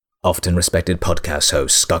Often respected podcast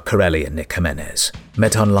hosts Scott Corelli and Nick Jimenez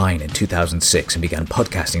met online in 2006 and began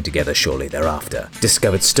podcasting together shortly thereafter.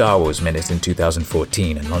 Discovered Star Wars Minute in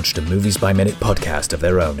 2014 and launched a Movies by Minute podcast of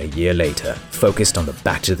their own a year later, focused on the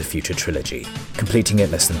Back to the Future trilogy, completing it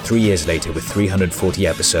less than 3 years later with 340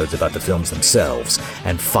 episodes about the films themselves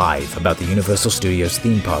and 5 about the Universal Studios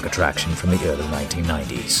theme park attraction from the early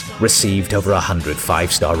 1990s. Received over 100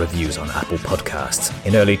 5-star reviews on Apple Podcasts.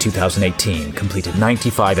 In early 2018, completed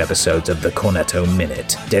 95 episodes of The Cornetto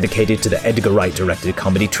Minute, dedicated to the Edgar Wright directed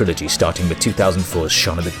comedy trilogy starting with 2004's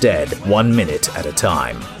Shaun of the Dead, 1 minute at a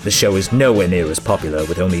time. The show is nowhere near as popular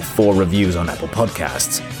with only 4 reviews on Apple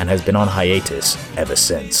Podcasts and has been on hiatus ever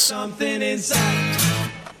since.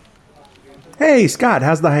 Hey, Scott,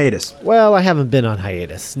 how's the hiatus? Well, I haven't been on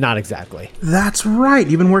hiatus. Not exactly. That's right.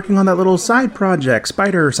 You've been working on that little side project,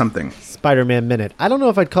 Spider or something. Spider-Man Minute. I don't know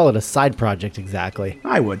if I'd call it a side project exactly.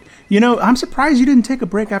 I would. You know, I'm surprised you didn't take a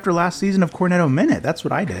break after last season of Cornetto Minute. That's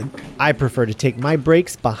what I did. I prefer to take my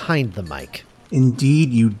breaks behind the mic.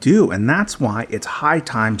 Indeed you do, and that's why it's high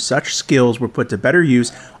time such skills were put to better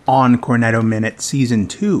use on Cornetto Minute Season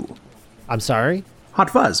 2. I'm sorry?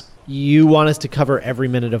 Hot Fuzz. You want us to cover every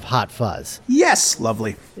minute of Hot Fuzz? Yes,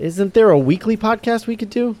 lovely. Isn't there a weekly podcast we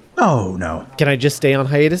could do? Oh, no. Can I just stay on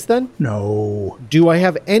hiatus then? No. Do I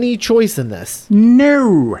have any choice in this?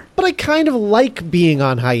 No. But I kind of like being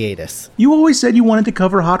on hiatus. You always said you wanted to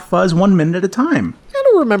cover Hot Fuzz 1 minute at a time. I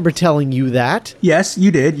don't remember telling you that. Yes,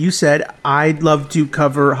 you did. You said, I'd love to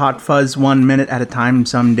cover Hot Fuzz 1 minute at a time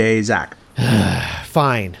someday, Zach.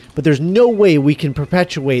 Fine, but there's no way we can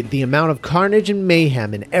perpetuate the amount of carnage and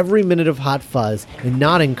mayhem in every minute of Hot Fuzz and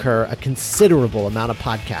not incur a considerable amount of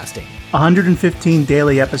podcasting. 115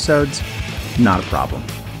 daily episodes? Not a problem.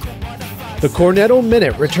 The Cornetto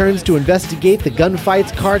Minute returns to investigate the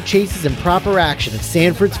gunfights, car chases, and proper action of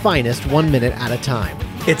Sanford's finest 1 minute at a time.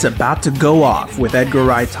 It's about to go off with Edgar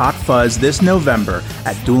Wright's Hot Fuzz this November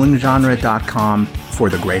at duelinggenre.com for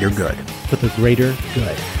the greater good. For the greater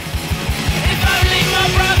good.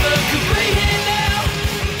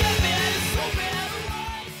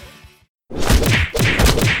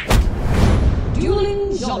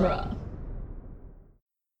 Dueling Genre.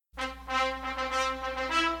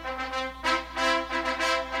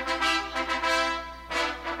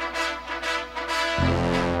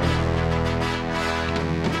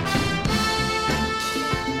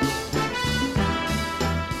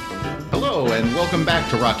 Hello, and welcome back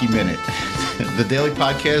to Rocky Minute, the daily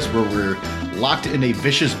podcast where we're locked in a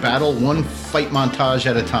vicious battle, one fight montage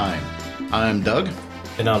at a time. I'm Doug.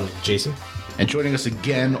 And I'm Jason. And joining us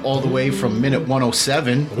again all the way from minute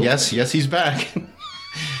 107, yes, he's back,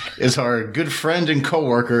 is our good friend and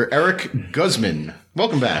co-worker, Eric Guzman.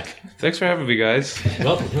 Welcome back. Thanks for having me, guys.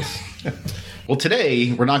 Welcome. Well,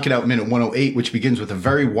 today we're knocking out minute 108, which begins with a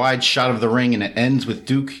very wide shot of the ring, and it ends with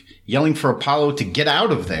Duke yelling for Apollo to get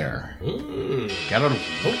out of there. Get out of...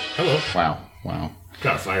 Oh, hello. Wow.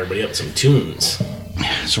 Gotta fire everybody up with some tunes.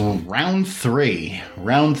 So round three.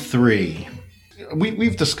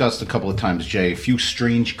 We've discussed a couple of times, Jay, a few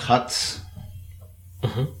strange cuts,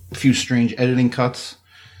 a few strange editing cuts.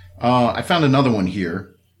 I found another one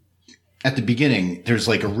here. At the beginning, there's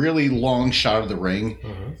like a really long shot of the ring,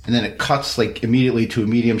 and then it cuts like immediately to a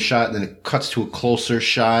medium shot, and then it cuts to a closer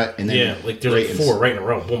shot, and then like there's like 4 right in a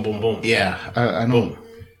row. Boom, boom, boom. Yeah, I know.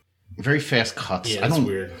 Very fast cuts. Yeah, that's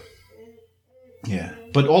weird. Yeah,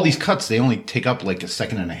 but all these cuts, they only take up like a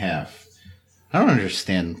second and a half. I don't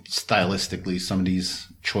understand stylistically some of these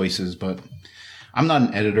choices, but I'm not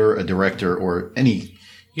an editor, a director, or any.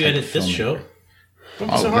 You edit this show. Don't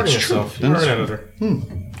be Oh, so hard on that's yourself. true. You're an editor.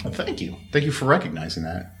 Well, thank you. Thank you for recognizing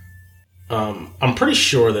that. I'm pretty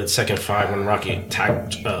sure that second 5 when Rocky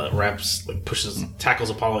tackles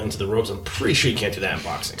Apollo into the ropes, I'm pretty sure you can't do that in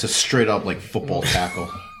boxing. It's a straight up like football tackle.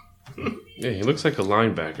 Yeah, he looks like a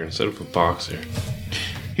linebacker instead of a boxer.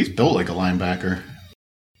 He's built like a linebacker.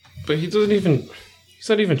 But he's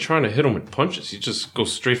not even trying to hit him with punches. He just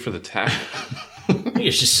goes straight for the tackle. I think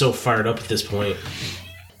he's just so fired up at this point.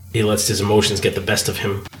 He lets his emotions get the best of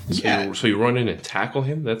him. So you run in and tackle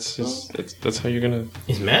him? That's how you're gonna...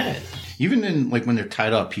 He's mad. Even in like when they're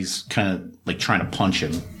tied up, he's kind of like trying to punch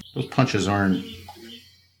him. Those punches aren't...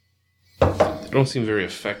 They don't seem very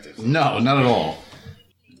effective. No, not at all.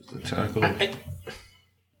 The tackle.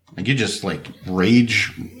 Like you just like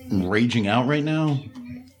raging out right now?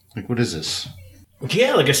 Like what is this?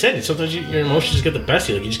 Yeah, like I said, sometimes your emotions just get the best of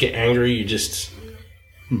you. Like, you just get angry, you just...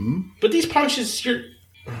 But these punches,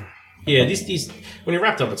 Yeah, these when you're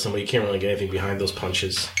wrapped up with somebody, you can't really get anything behind those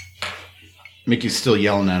punches. Mickey's still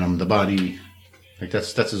yelling at him. The body, like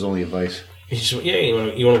that's his only advice. You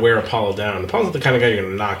want to wear Apollo down. Apollo's not the kind of guy you're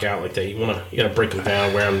going to knock out like that. You got to break him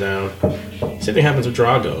down, wear him down. Same thing happens with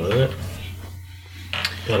Drago, doesn't it?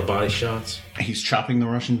 A lot of body shots. He's chopping the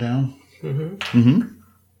Russian down. Mm-hmm.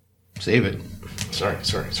 Save it. Sorry. I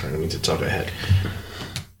didn't mean to talk ahead.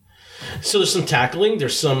 So there's some tackling.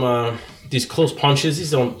 There's some these close punches.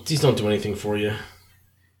 These don't do anything for you.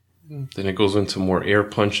 Then it goes into more air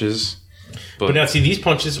punches. But now, see, these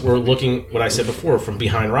punches were looking, what I said before, from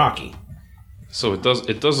behind Rocky. So it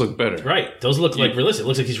does look better. Right. Those look like realistic. It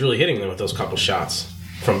looks like he's really hitting them with those couple shots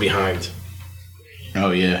from behind.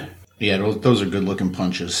 Oh, yeah. Yeah, those are good-looking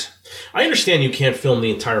punches. I understand you can't film the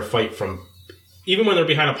entire fight from... Even when they're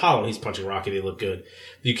behind Apollo, he's punching Rocky, they look good.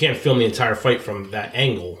 You can't film the entire fight from that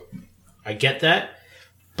angle. I get that,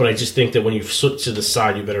 but I just think that when you switch to the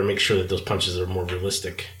side, you better make sure that those punches are more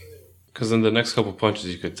realistic. Because in the next couple punches,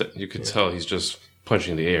 you could tell he's just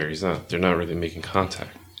punching the air. They're not really making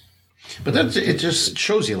contact. But it just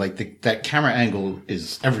shows you like that camera angle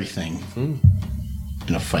is everything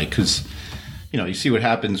in a fight. Because you see what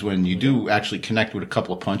happens when you do actually connect with a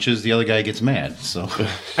couple of punches. The other guy gets mad. So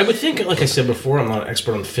I would think, like I said before, I'm not an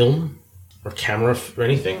expert on film or camera or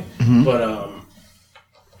anything, but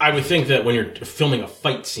I would think that when you're filming a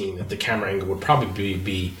fight scene, that the camera angle would probably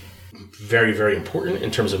be very, very important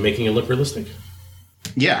in terms of making it look realistic.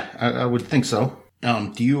 Yeah, I would think so.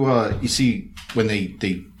 Do you see when they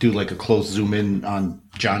do like a close zoom in on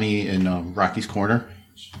Johnny in Rocky's corner?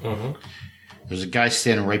 Mm-hmm. There's a guy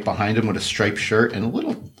standing right behind him with a striped shirt and a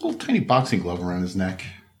little tiny boxing glove around his neck.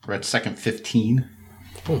 We're at second 15.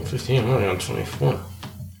 Oh, 15. I'm only on 24.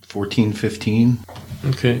 14, 15.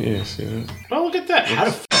 Okay, yeah, see that. Oh, look at that. How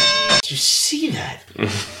the did you see that?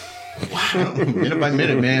 Wow. Minute by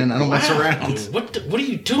minute, man. I don't mess around. What are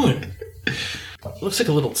you doing? It looks like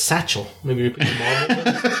a little satchel. Maybe you put your marble in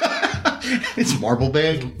it. It's marble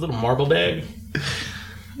bag? A little marble bag.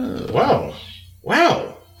 Wow.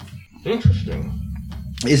 Interesting.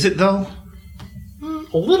 Is it, though?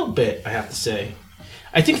 A little bit, I have to say.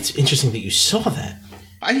 I think it's interesting that you saw that.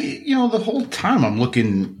 The whole time I'm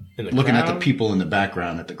looking at the crowd? people in the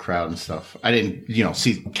background, at the crowd and stuff. I didn't,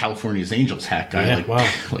 see California's Angels hat guy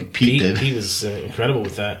like Pete did. Pete was incredible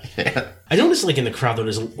with that. Yeah. I noticed, like, in the crowd, though,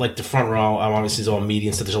 there's, like, the front row, obviously, is all media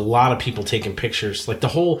and stuff. There's a lot of people taking pictures. Like, the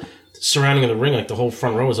whole surrounding of the ring, like, the whole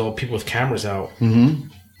front row is all people with cameras out. Mm-hmm.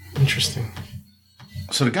 Interesting.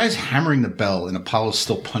 So the guy's hammering the bell and Apollo's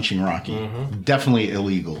still punching Rocky. Mm-hmm. Definitely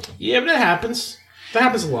illegal. Yeah, but that happens. That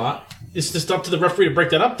happens a lot. It's just up to the referee to break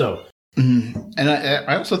that up, though. Mm-hmm. And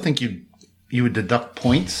I also think you would deduct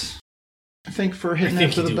points, I think, for hitting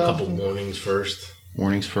after the bell. I think you do a couple warnings first.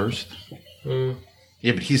 Warnings first?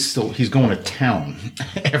 Yeah, but he's going to town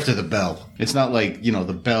after the bell. It's not like,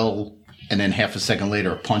 the bell and then half a second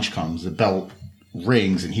later a punch comes. The bell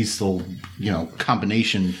rings and he's still,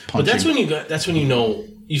 combination punching. But that's when you know,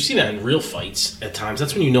 you've seen that in real fights at times.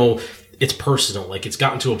 That's when you know it's personal. Like, it's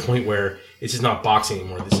gotten to a point where it's just not boxing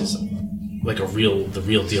anymore. This is like the real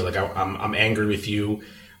deal. Like, I'm angry with you.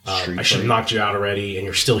 I should have knocked you out already, and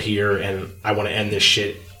you're still here, and I want to end this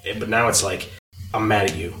shit. But now it's like, I'm mad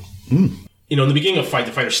at you. Mm. In the beginning of a fight,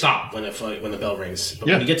 the fighters stop when the bell rings. But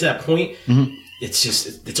when you get to that point, it's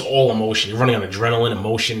just, it's all emotion. You're running on adrenaline,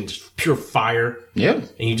 emotion, just pure fire. Yeah.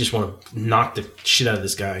 And you just want to knock the shit out of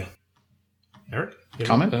this guy. Eric?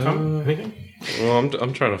 Comment? Anything? Well,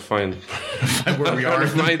 I'm trying to find where we are.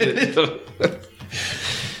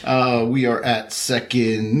 We are at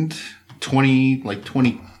second 20, like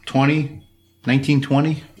 2020,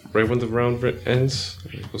 1920. Right when the round ends?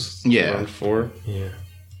 It was round 4? Yeah.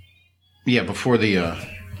 Yeah, before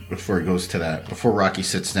it goes to that, before Rocky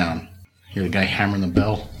sits down. Hear the guy hammering the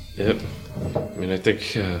bell. Yep. I mean, I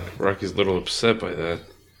think Rocky's a little upset by that.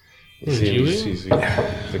 He's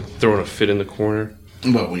like throwing a fit in the corner.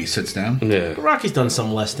 What, when he sits down? Yeah. Rocky's done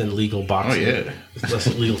some less than legal boxing. Oh, yeah. Less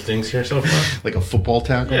than legal things here so far. Like a football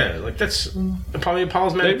tackle? Yeah, like that's probably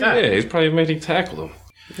Apollo's mad at that. Yeah, he's probably made him tackle him.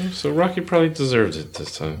 Yeah, so Rocky probably deserves it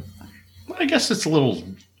this time. Well, I guess it's a little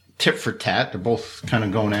tit for tat. They're both kind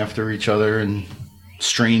of going after each other in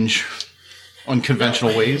strange,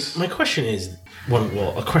 unconventional ways. My question is,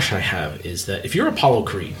 a question I have is that if you're Apollo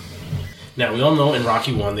Creed, now we all know in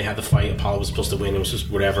Rocky 1 they had the fight, Apollo was supposed to win, it was just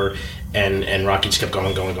whatever, and Rocky just kept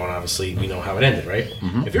going, obviously we know how it ended, right?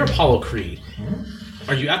 Mm-hmm. If you're Apollo Creed,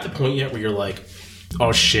 are you at the point yet where you're like,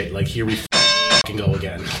 oh shit, like here we fucking go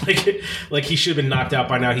again? like he should have been knocked out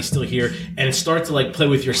by now, he's still here, and it starts to like play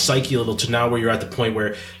with your psyche a little to now where you're at the point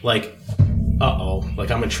where like, like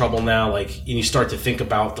I'm in trouble now, like, and you start to think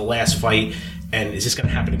about the last fight And is this going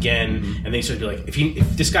to happen again? And then you start to be like,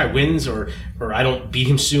 if this guy wins or I don't beat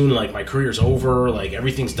him soon, like my career's over, like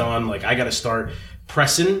everything's done, like I got to start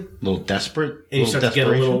pressing. A little desperate. And you start to get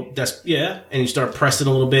a little, and you start pressing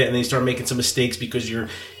a little bit, and then you start making some mistakes because you're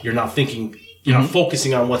not thinking, you're not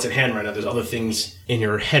focusing on what's at hand right now. There's other things in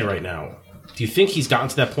your head right now. Do you think he's gotten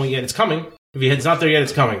to that point yet? It's coming. If it's not there yet,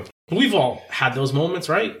 it's coming. We've all had those moments,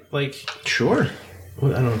 right? Like, sure.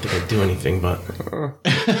 Well, I don't think I do anything, but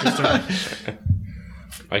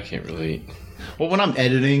I can't relate. Well, when I'm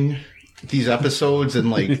editing these episodes and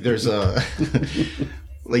like there's a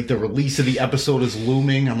like the release of the episode is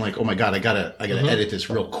looming, I'm like, oh my god, I gotta edit this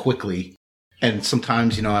real quickly. And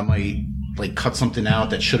sometimes, you know, I might like cut something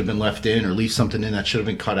out that should have been left in, or leave something in that should have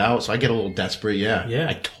been cut out. So I get a little desperate. Yeah.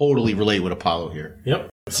 I totally relate with Apollo here. Yep,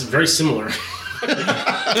 it's very similar.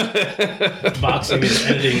 Boxing and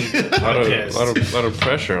editing. A lot of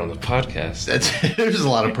pressure on the podcast. There's a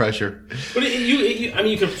lot of pressure. But you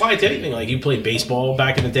can apply it to anything. Like you played baseball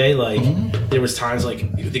back in the day. Like there was times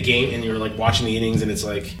like the game, and you're like watching the innings, and it's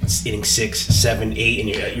like it's inning 6, 7, 8, and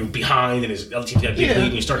you're behind, and the other team's got a big lead,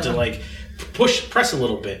 and you start to like press a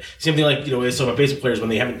little bit. Same thing like, you know, so about baseball players when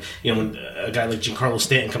they haven't, you know, when a guy like Giancarlo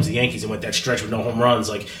Stanton comes to the Yankees and went that stretch with no home runs,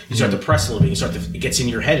 like you start to press a little bit. It gets in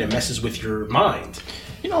your head and messes with your mind.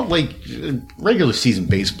 You know, like regular season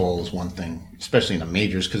baseball is one thing, especially in the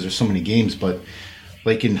majors because there's so many games. But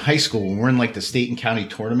like in high school, when we're in like the state and county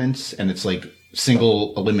tournaments and it's like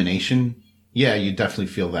single elimination, yeah, you definitely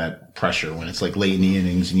feel that pressure when it's like late in the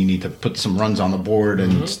innings and you need to put some runs on the board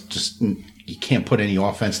and it's just you can't put any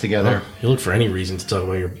offense together. You look for any reason to talk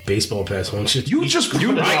about your baseball past one. You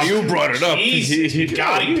brought it up. Jeez,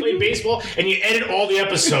 God, you play baseball and you edit all the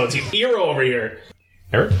episodes. You hero over here.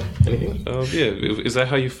 Eric, anything? Is that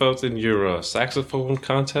how you felt in your saxophone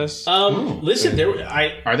contest? Listen,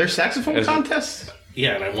 are there saxophone contests?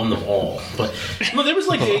 Yeah, and I won them all. But no, there was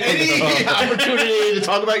like any opportunity to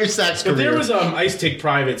talk about your sax career. But there was I used to take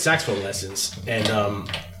private saxophone lessons, and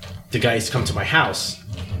the guy used to come to my house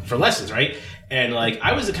for lessons, right? And like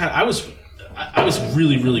I was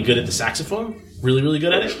really, really good at the saxophone. Really, really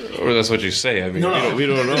good at it. Or that's what you say. I mean, we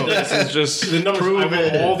don't know. This is just the numbers. I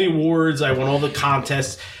won all the awards. I won all the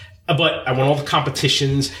contests, but I won all the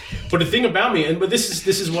competitions. But the thing about me, but this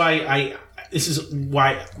is why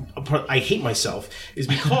I hate myself, is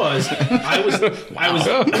because I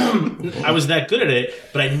was that good at it,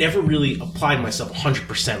 but I never really applied myself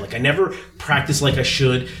 100%. Like I never practiced like I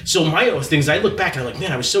should. So my things, I look back and I'm like,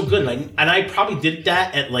 man, I was so good, and I probably did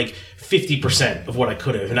that at like 50% of what I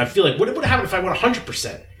could have. And I feel like, what would have happened if I went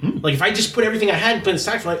 100%? Like if I just put everything I had and put in the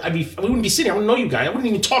saxophone, we wouldn't be sitting here. I wouldn't know you guys. I wouldn't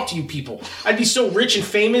even talk to you people. I'd be so rich and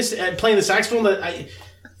famous at playing the saxophone that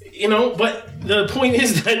but the point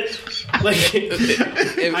is that, like...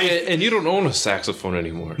 and you don't own a saxophone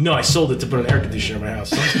anymore. No, I sold it to put an air conditioner in my house.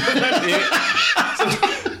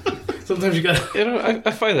 Sometimes you gotta...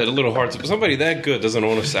 I find that a little hard. Somebody that good doesn't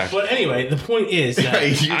own a saxophone. But anyway, the point is that...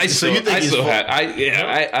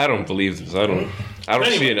 I don't believe this. I don't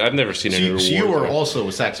see it. I've never seen any reward. So you are also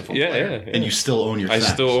a saxophone player. Yeah. And you still own your sax. I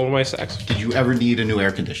still own my saxophone. Did you ever need a new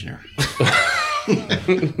air conditioner?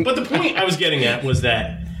 But the point I was getting at was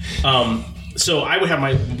that... so I would have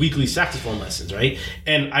my weekly saxophone lessons, right?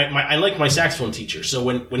 And I liked my saxophone teacher. So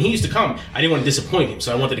when he used to come, I didn't want to disappoint him.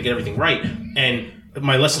 So I wanted to get everything right. And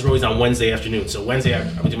my lessons were always on Wednesday afternoon. So Wednesday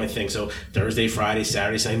I would do my thing. So Thursday, Friday,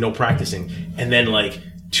 Saturday, Sunday, no practicing. And then like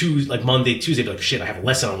Monday, Tuesday, I'd be like, shit, I have a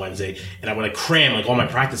lesson on Wednesday. And I would like cram like all my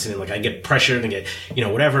practicing, and like I get pressured and get,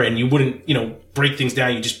 whatever. And you wouldn't, break things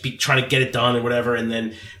down. You just be trying to get it done and whatever. And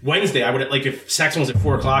then Wednesday, I would, like, if saxophone was at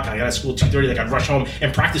 4 o'clock and I got out of school at 2:30, like I'd rush home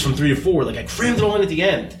and practice from 3 to 4. Like I crammed it all in at the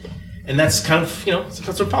end. And that's kind of, that's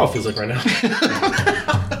what Apollo feels like right now.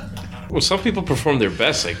 Well, some people perform their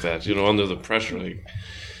best like that, under the pressure. Like,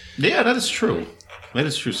 yeah, that is true. That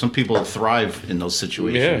is true. Some people thrive in those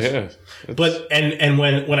situations. Yeah. But and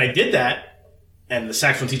when I did that, and the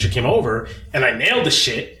saxophone teacher came over, and I nailed the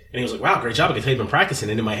shit, and he was like, "Wow, great job! I can tell you've been practicing."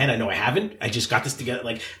 And in my head, I know I haven't. I just got this together.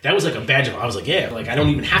 Like that was like a badge of. I was like, "Yeah, like I don't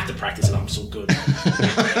even have to practice, and I'm so good."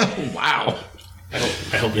 Wow.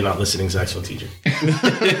 I hope you're not listening, saxophone teacher,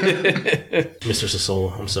 Mr.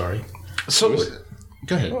 Sassola. I'm sorry. So.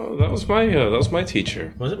 Go ahead. Oh, that was my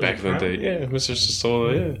teacher. Was it back in the day? Yeah, Mr.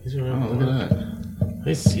 Sassola. Yeah. Look at that.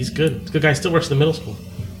 He's good. He's a good guy. Still works in the middle school.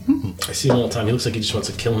 I see him all the time. He looks like he just wants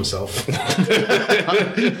to kill himself.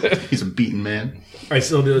 He's a beaten man. I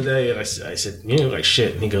saw him the other day, and I said, "You look like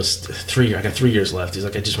shit." And he goes, 3 I got 3 years left. He's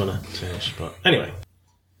like, "I just want to finish." But anyway.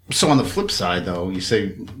 So on the flip side, though, you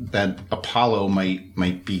say that Apollo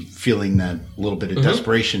might be feeling that little bit of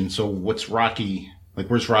desperation. So what's Rocky like?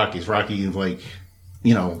 Where's Rocky? Is Rocky like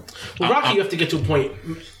Well, Rocky, you have to get to a point.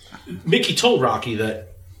 Mickey told Rocky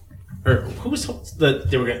that, or who was told that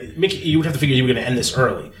they were going to, Mickey, you would have to figure you were going to end this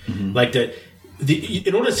early. Mm-hmm. Like that,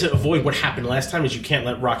 in order to avoid what happened last time, is you can't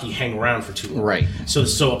let Rocky hang around for too long. Right.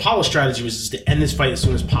 So Apollo's strategy was just to end this fight as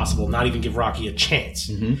soon as possible, not even give Rocky a chance.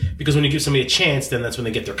 Mm-hmm. Because when you give somebody a chance, then that's when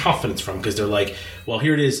they get their confidence from. Because they're like, well,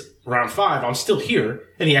 here it is, round 5, I'm still here.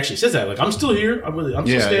 And he actually says that, like, I'm still here. I'm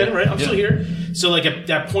still standing, right? I'm still here. So, like, at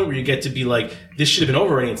that point where you get to be like, this should have been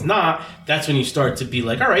over already, it's not, that's when you start to be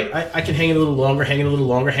like, all right, I can hang in a little longer, hang in a little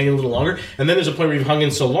longer, hang in a little longer. And then there's a point where you've hung in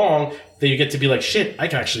so long that you get to be like, shit, I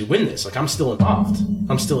can actually win this. Like, I'm still involved.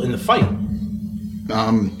 I'm still in the fight.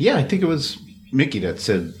 Yeah, I think it was Mickey that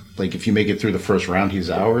said, like, if you make it through the first round,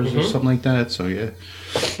 he's ours or something like that. So, yeah.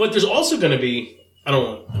 But there's also going to be, I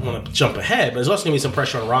don't want to jump ahead, but there's also going to be some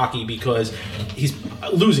pressure on Rocky because he's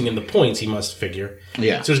losing in the points, he must figure.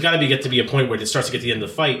 Yeah. So there's got to get to be a point where it starts to get to the end of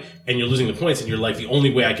the fight and you're losing the points and you're like, the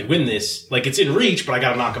only way I could win this, like, it's in reach, but I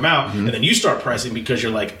got to knock him out. Mm-hmm. And then you start pressing because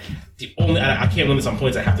you're like, I can't win this on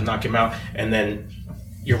points, I have to knock him out. And then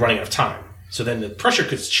you're running out of time. So then the pressure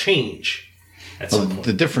could change at some point.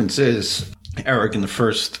 The difference is, Eric, in the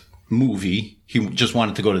first movie, he just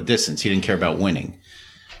wanted to go to distance. He didn't care about winning.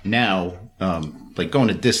 Now, like, going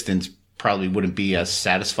to distance probably wouldn't be as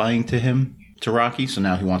satisfying to Rocky, so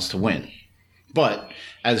now he wants to win. But,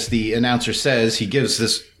 as the announcer says, he gives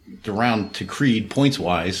the round to Creed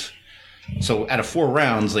points-wise. So, out of 4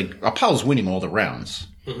 rounds, like, Apollo's winning all the rounds.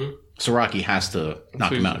 Mm-hmm. So, Rocky has to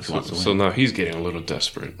knock him out if he wants to win. So now he's getting a little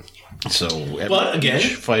desperate. So,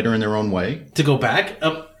 each fighter in their own way. To go back,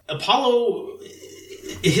 Apollo,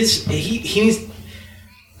 he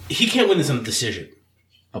can't win this on a decision.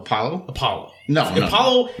 Apollo? No.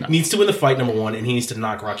 Apollo No. needs to win the fight, number 1, and he needs to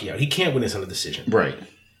knock Rocky out. He can't win this on a decision. Right.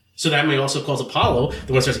 So that may also cause Apollo,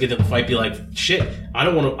 the one starts to get to the fight, be like, shit, I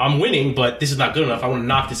don't want to, I'm winning, but this is not good enough. I want to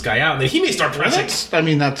knock this guy out. And then he may start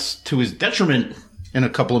pressing. That's to his detriment in a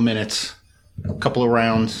couple of minutes, a couple of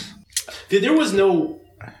rounds. There was no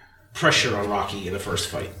pressure on Rocky in the first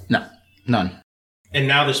fight. No, none. And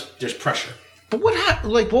now there's pressure. But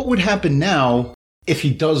what would happen now if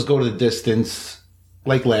he does go to the distance,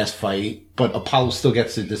 like last fight, but Apollo still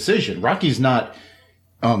gets the decision? Rocky's not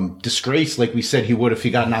disgraced like we said he would if he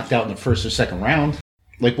got knocked out in the first or second round.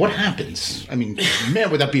 Like, what happens? I mean, man,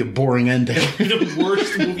 would that be a boring ending? The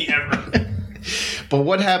worst movie ever. But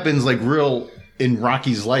what happens, like, real in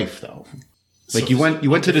Rocky's life, though? Like, so you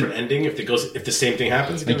went to the ending if the same thing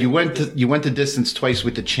happens. Like, you went to distance twice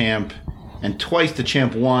with the champ, and twice the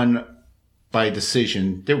champ won by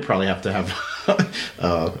decision. They would probably have to have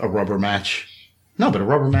a rubber match. No, but a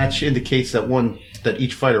rubber match indicates that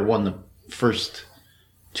each fighter won the first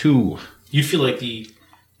 2. You'd feel like the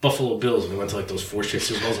Buffalo Bills when they went to, like, those 4 straight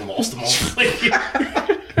Super Bowls and lost them all.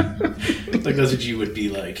 Like, that's what you would be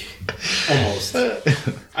like, almost.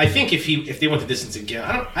 I think if they went the distance again,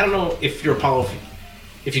 I don't know if you're Apollo,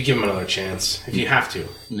 if you give him another chance, if you have to.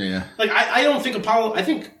 Yeah. Like, I don't think I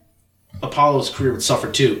think Apollo's career would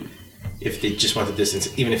suffer too if they just went the distance,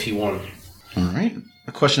 even if he won. All right.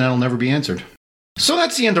 A question that'll never be answered. So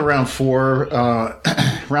that's the end of round 4.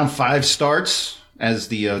 Round 5 starts as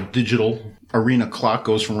the digital arena clock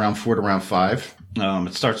goes from round 4 to round 5.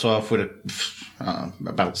 It starts off with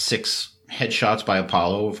about 6 headshots by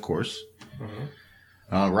Apollo, of course.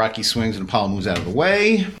 Mm-hmm. Rocky swings and Apollo moves out of the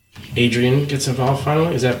way. Adrian gets involved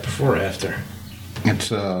finally? Is that before or after? It's,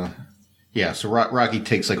 so Rocky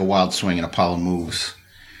takes like a wild swing and Apollo moves.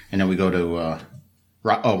 And then we go to,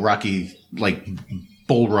 Rocky, like,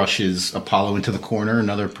 bull rushes Apollo into the corner,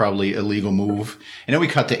 another probably illegal move. And then we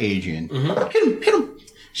cut to Adrian. Mm-hmm. Hit him.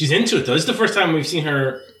 She's into it, though. This is the first time we've seen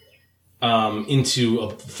her into a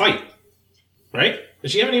fight, right?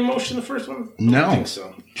 Did she have any emotion in the first one? No. I don't think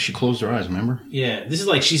so. She closed her eyes, remember? Yeah. This is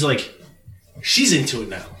she's into it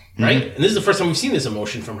now, right? Mm-hmm. And this is the first time we've seen this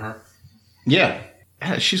emotion from her. Yeah.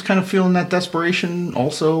 She's kind of feeling that desperation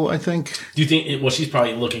also, I think. Do you think, she's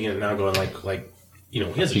probably looking at it now going like, he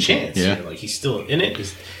has a chance. Yeah. Like, he's still in it.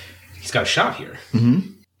 He's got a shot here.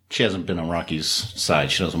 Mm-hmm. She hasn't been on Rocky's side.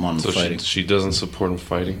 She doesn't want him fighting. She doesn't support him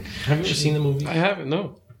fighting. Haven't you seen the movie? I haven't,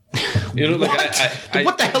 no.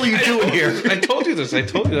 What the hell are you doing here? I told you this. I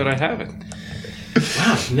told you that I haven't.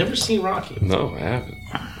 Wow, you've never seen Rocky? No, I haven't.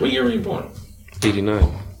 What year were you born?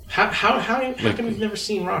 89. How come you've never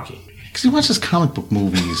seen Rocky? Because he watches comic book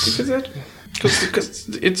movies. Because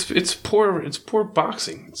it's poor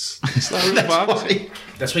boxing. It's not real boxing.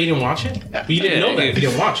 That's why you didn't watch it? But you didn't know that if you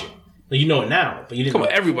didn't watch it. Like, you know it now, but you didn't. Come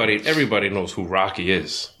on, everybody knows who Rocky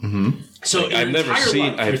is. Mm-hmm. So I've never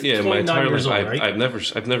seen. My entire life, right? I've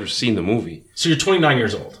never seen the movie. So you're 29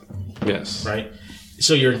 years old. Yes. Right.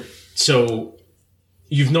 So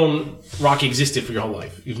you've known Rocky existed for your whole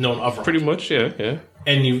life. You've known of Rocky. Pretty much, yeah.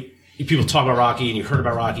 And people talk about Rocky, and you heard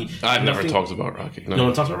about Rocky. I've never talked about Rocky. No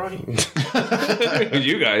one talks about Rocky?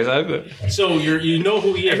 You guys, So you know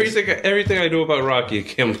who he is. Everything I know about Rocky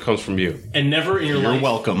comes from you. And never in your life... You're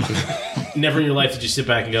welcome. Never in your life did you sit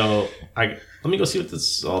back and go, let me go see what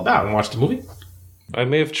this is all about and watch the movie? I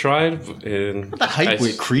may have tried. And the hype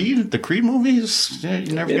with Creed? The Creed movies? Yeah,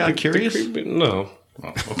 you never got curious? No.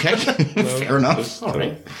 Okay. Fair enough. All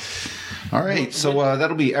right. All right. So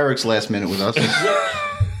that'll be Eric's last minute with us.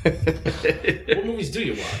 What movies do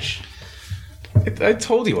you watch? I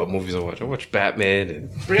told you what movies I watch. I watch Batman. And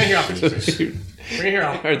Bring it here, Alfred. Bring it here,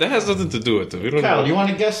 Alfred. All right, that has nothing to do with it. We don't Kyle, know. do you want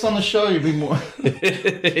a guest on the show? You'd be more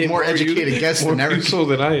educated guest than Eric. So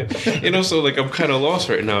than I am. So like I'm kind of lost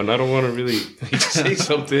right now, and I don't want to really say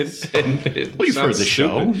something. Well, you've heard the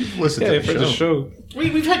show. You've listened to I've heard the show.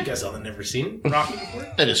 We've had guests on that never seen Rocky before.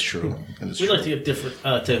 That is true. We like to give different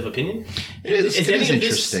type of opinion. It is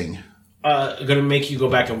interesting. Going to make you go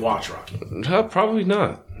back and watch Rocky? Probably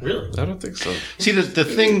not. Really? I don't think so. See, the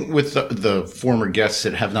thing with the former guests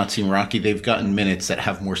that have not seen Rocky, they've gotten minutes that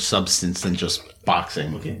have more substance than just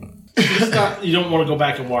boxing. Okay. You don't want to go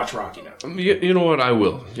back and watch Rocky now? You know what? I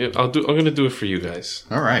will. I'm going to do it for you guys.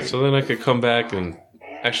 All right. So then I could come back and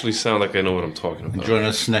actually sound like I know what I'm talking about. Join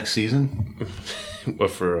us next season. What,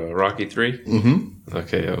 for Rocky 3? Mm-hmm.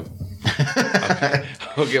 Okay.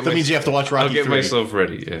 I'll get that means you have to watch Rocky 3. I'll get myself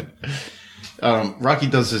ready, yeah. Rocky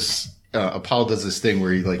does this... Apollo does this thing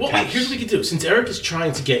where he like. Well, wait, here's what we can do. Since Eric is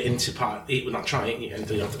trying to get into not trying, you don't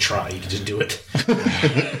have to try. You can just do it.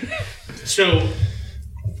 So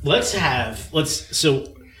let's have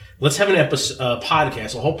an episode,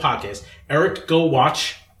 podcast, a whole podcast. Eric, go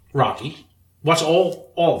watch Rocky. Watch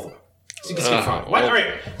all of them. So you can skip 5. All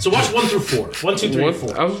right. So watch 1 through 4. 1, 2, 3,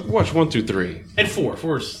 4. I'll watch 1, 2, 3. And 4.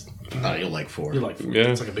 4's. No, you'll like 4. You like 4. Yeah.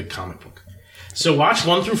 It's like a big comic book. So watch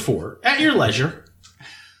 1 through 4 at your leisure.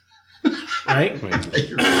 Right?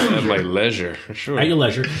 At my leisure, for sure. At your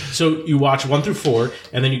leisure. So you watch 1 through 4,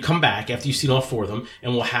 and then you come back after you've seen all 4 of them,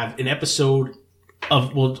 and we'll have an episode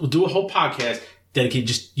of. We'll do a whole podcast dedicated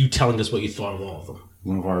just you telling us what you thought of all of them.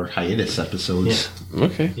 One of our hiatus episodes. Yeah.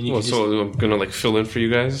 Okay. Well, so I'm gonna fill in for you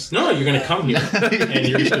guys. No, you're gonna come here and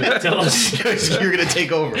you're just gonna tell us. You're gonna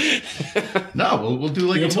take over. No, we'll do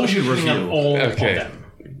like a movie review. All of them.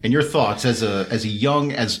 And your thoughts as a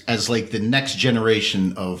young as like the next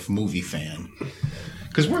generation of movie fan,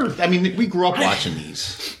 because we grew up watching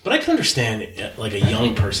these. But I can understand like a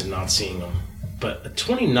young person not seeing them, but a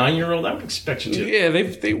 29-year-old, I would expect you to. Yeah,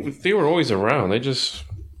 they were always around. They just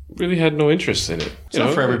really had no interest in it. It's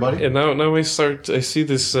not for everybody. And now I see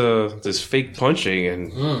this this fake punching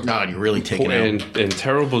and you're really taking out and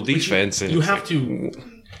terrible defense. You have to.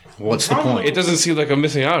 What's the point? It doesn't seem like I'm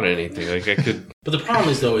missing out on anything. Like I could. But the problem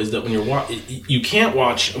is that when you can't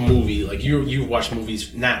watch a movie like you watch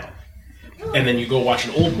movies now, and then you go watch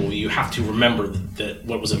an old movie. You have to remember that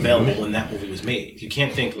what was available when that movie was made. You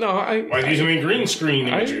can't think. No, why are these doing green screen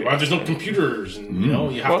imagery? Why there's no computers? And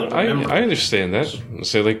you have to remember. I understand that.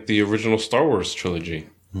 Say like the original Star Wars trilogy.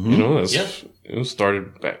 You know, it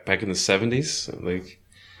started back in the 70s. Like.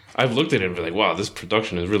 I've looked at it and been like, wow, this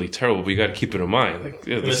production is really terrible, but you got to keep it in mind. Like,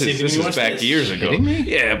 this is back years ago.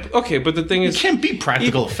 Yeah, okay, but the thing is... It can't be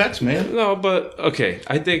practical effects, man. No, but, okay,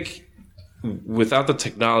 I think without the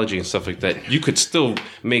technology and stuff like that, you could still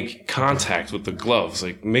make contact with the gloves,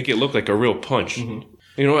 like, make it look like a real punch. Mm-hmm.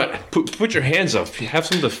 You know what? Put your hands up. Have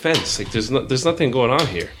some defense. Like, there's nothing going on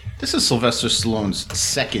here. This is Sylvester Stallone's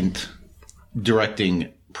second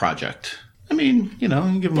directing project. I mean, give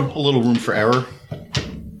him a little room for error.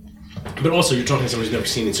 But also, you're talking to someone who's never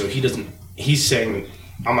seen it, so he's saying,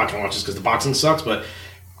 I'm not going to watch this because the boxing sucks, but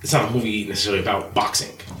it's not a movie necessarily about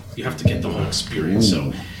boxing. You have to get the whole experience,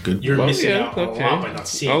 so you're missing out a lot by not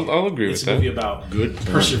seeing it. I'll agree with that. It's a movie about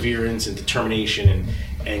perseverance and determination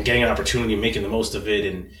and getting an opportunity and making the most of it.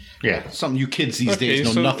 And something you kids these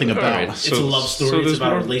days know nothing about. Right. It's a love story. It's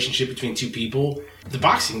about a relationship between two people. The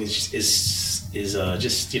boxing is just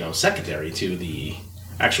secondary to the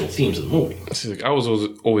actual themes of the movie. See, like, I was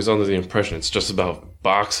always under the impression it's just about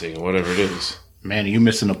boxing or whatever it is. Man, are you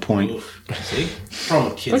missing a point? See?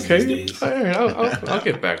 Problem with kids these days. All right, I'll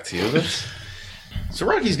get back to you. So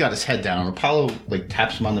Rocky's got his head down. Apollo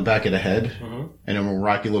taps him on the back of the head, and then when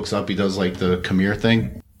Rocky looks up, he does the come here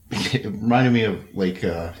thing. It reminded me of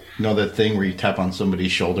that thing where you tap on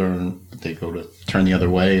somebody's shoulder and they go to turn the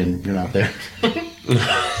other way and you're not there.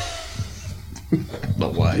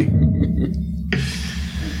 But why?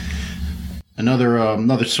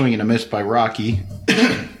 Another swing and a miss by Rocky.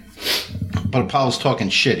 But Apollo's talking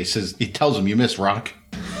shit. He tells him, you missed, Rock.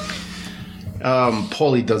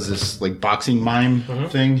 Paulie does this like boxing mime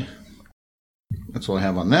thing. That's all I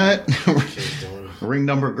have on that. Ring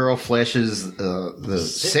number girl flashes the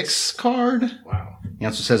 6 card. Wow. He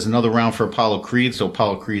also says another round for Apollo Creed. So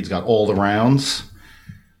Apollo Creed's got all the rounds.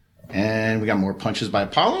 And we got more punches by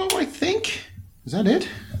Apollo, I think. Is that it?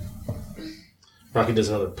 Rocky does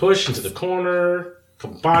another push into the corner.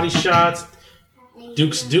 Couple body shots.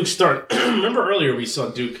 Duke start. Remember earlier we saw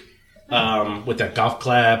Duke with that golf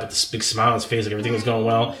clap, with this big smile on his face, like everything was going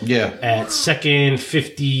well. Yeah. At second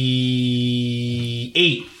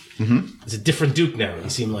 58, it's a different Duke now. He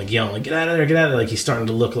seemed like yelling, like, get out of there, get out of there. Like he's starting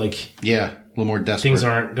to look like Yeah, a little more desperate. things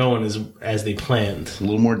aren't going as they planned. A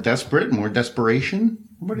little more desperate, more desperation.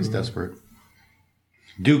 Everybody's desperate.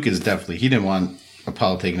 Duke is definitely, he didn't want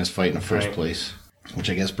Apollo taking his fight in the first place.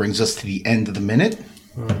 Which I guess brings us to the end of the minute.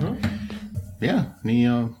 Yeah.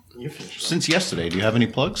 Since yesterday, do you have any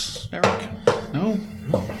plugs, Eric? No?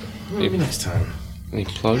 Maybe next time. Any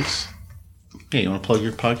plugs? Yeah, you want to plug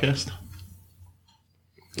your podcast?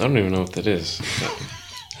 I don't even know what that is.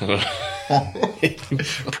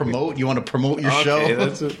 Promote? You want to promote your show? Okay,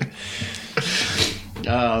 that's it.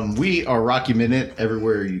 We are Rocky Minute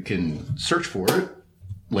everywhere you can search for it,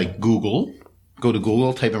 like Google. Go to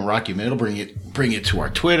Google, type in Rocky Minute. It'll bring it to our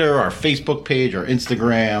Twitter, our Facebook page, our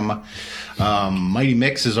Instagram. Mighty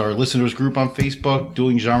Mix is our listeners group on Facebook.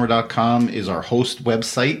 DuelingGenre.com is our host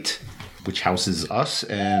website, which houses us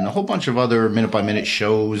and a whole bunch of other minute-by-minute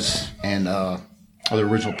shows and other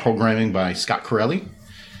original programming by Scott Corelli.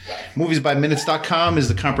 Moviesbyminutes.com is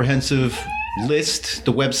the comprehensive list,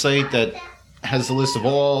 the website that has the list of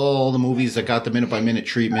all the movies that got the minute-by-minute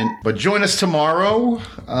treatment. But join us tomorrow,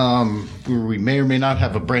 where we may or may not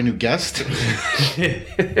have a brand new guest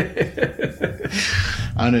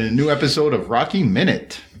on a new episode of Rocky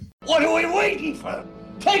Minute. What are we waiting for?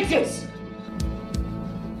 Take this!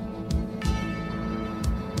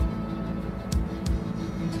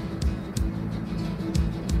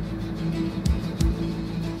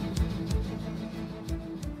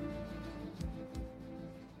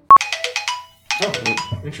 Oh,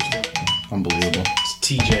 interesting. Unbelievable. It's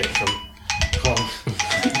TJ from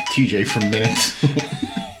TJ from Minutes.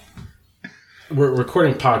 We're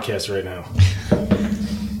recording podcasts right now.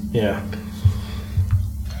 Yeah.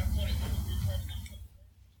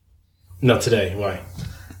 No, today. Why?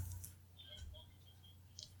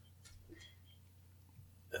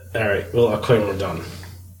 All right. Well, I'll call you when we're done.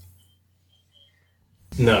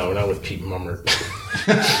 No, not with Pete Mummer.